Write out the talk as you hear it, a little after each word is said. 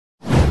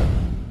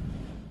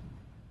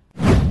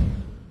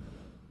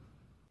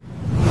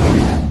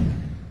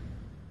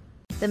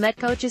The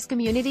MetCoaches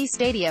Community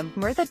Stadium,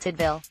 Merthyr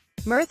Tydfil.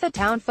 Merthyr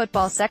Town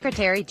football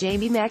secretary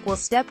Jamie Mack will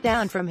step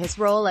down from his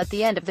role at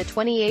the end of the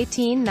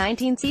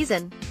 2018-19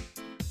 season.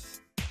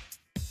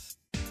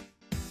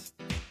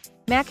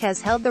 Mack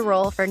has held the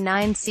role for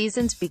 9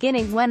 seasons,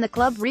 beginning when the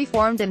club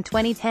reformed in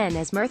 2010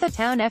 as Merthyr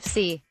Town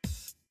FC.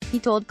 He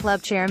told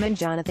club chairman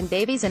Jonathon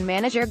Davies and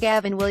manager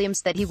Gavin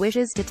Williams that he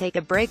wishes to take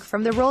a break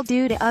from the role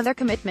due to other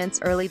commitments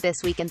early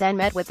this week and then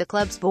met with the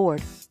club's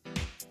board.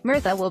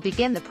 Merthyr will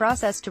begin the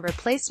process to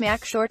replace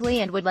Mack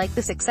shortly and would like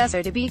the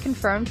successor to be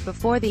confirmed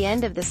before the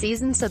end of the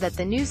season so that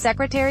the new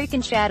secretary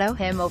can shadow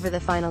him over the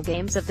final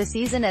games of the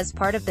season as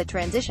part of the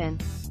transition.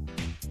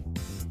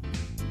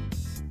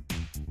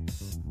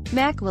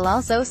 Mack will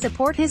also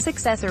support his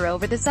successor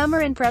over the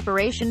summer in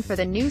preparation for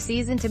the new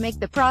season to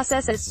make the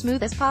process as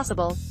smooth as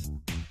possible.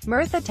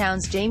 Merthyr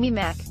Town's Jamie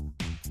Mack.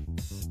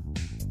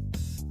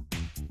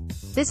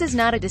 "This is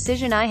not a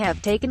decision I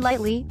have taken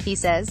lightly," he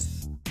says.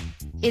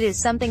 "It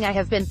is something I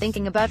have been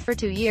thinking about for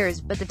 2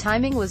 years, but the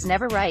timing was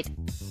never right.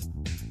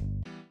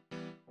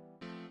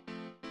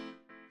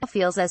 It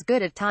feels as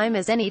good a time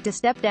as any to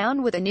step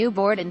down with a new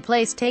board in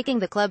place taking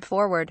the club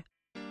forward.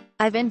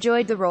 I've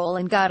enjoyed the role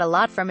and got a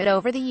lot from it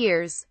over the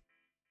years.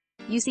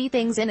 You see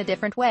things in a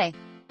different way.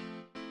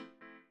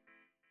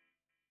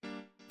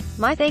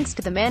 My thanks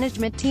to the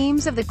management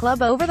teams of the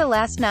club over the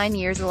last 9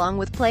 years along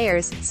with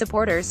players,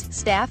 supporters,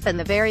 staff and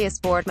the various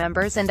board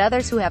members and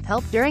others who have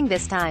helped during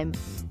this time.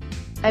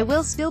 I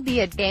will still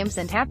be at games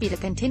and happy to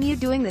continue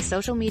doing the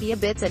social media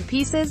bits and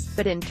pieces,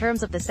 but in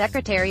terms of the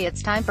secretary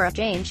it's time for a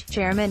change,"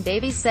 Chairman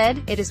Davies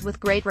said. "It is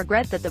with great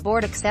regret that the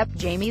board accept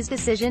Jamie's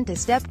decision to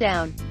step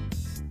down.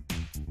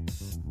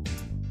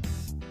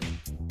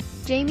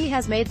 Jamie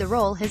has made the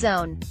role his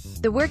own.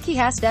 The work he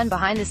has done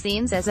behind the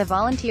scenes as a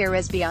volunteer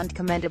is beyond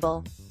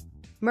commendable."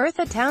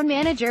 Merthyr Town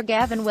manager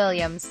Gavin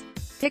Williams.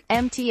 Pick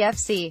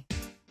MTFC.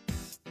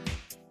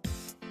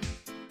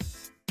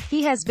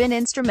 "He has been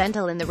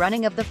instrumental in the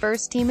running of the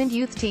first team and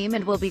youth team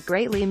and will be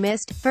greatly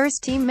missed."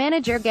 First team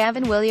manager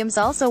Gavin Williams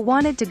also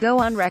wanted to go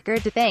on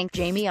record to thank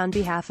Jamie on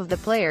behalf of the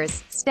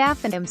players,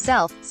 staff and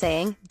himself,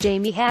 saying,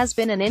 "Jamie has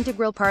been an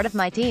integral part of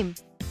my team.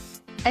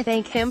 I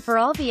thank him for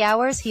all the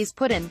hours he's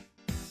put in.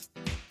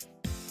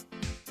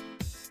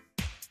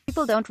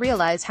 People don't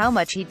realize how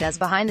much he does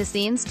behind the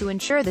scenes to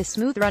ensure the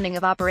smooth running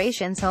of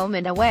operations home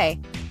and away.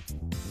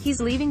 He's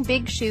leaving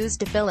big shoes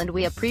to fill and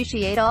we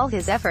appreciate all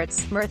his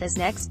efforts." Merthyr's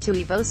next 2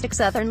 Evostic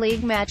Southern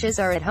League matches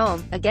are at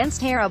home,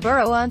 against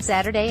Harrogate on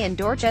Saturday and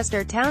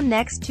Dorchester Town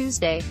next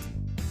Tuesday.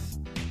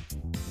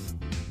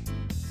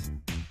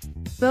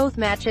 Both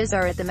matches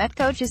are at the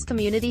MetCoaches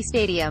Community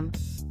Stadium.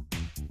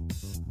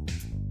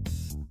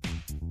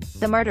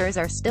 The Martyrs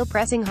are still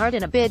pressing hard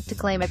in a bid to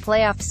claim a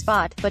playoff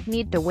spot, but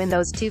need to win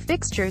those 2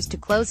 fixtures to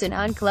close in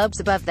on clubs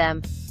above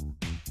them.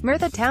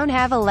 Merthyr Town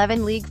have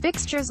 11 league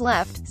fixtures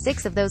left,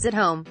 6 of those at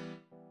home.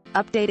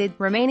 Updated,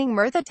 remaining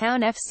Merthyr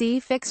Town FC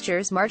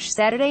fixtures: March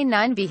Saturday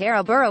 9 v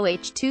Harrogate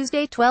H,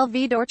 Tuesday 12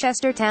 v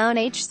Dorchester Town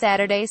H,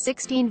 Saturday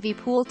 16 v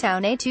Poole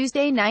Town A,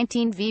 Tuesday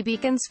 19 v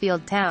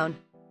Beaconsfield Town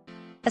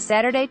A,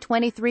 Saturday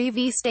 23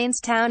 v Staines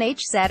Town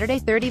H, Saturday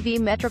 30 v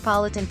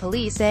Metropolitan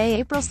Police A,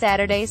 April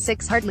Saturday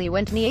 6 Hartley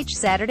Wintney H,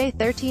 Saturday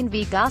 13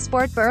 v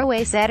Gosport Borough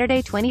A,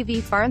 Saturday 20 v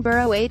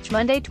Farnborough H,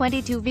 Monday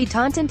 22 v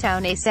Taunton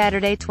Town A,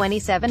 Saturday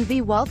 27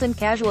 v Walton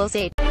Casuals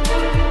H.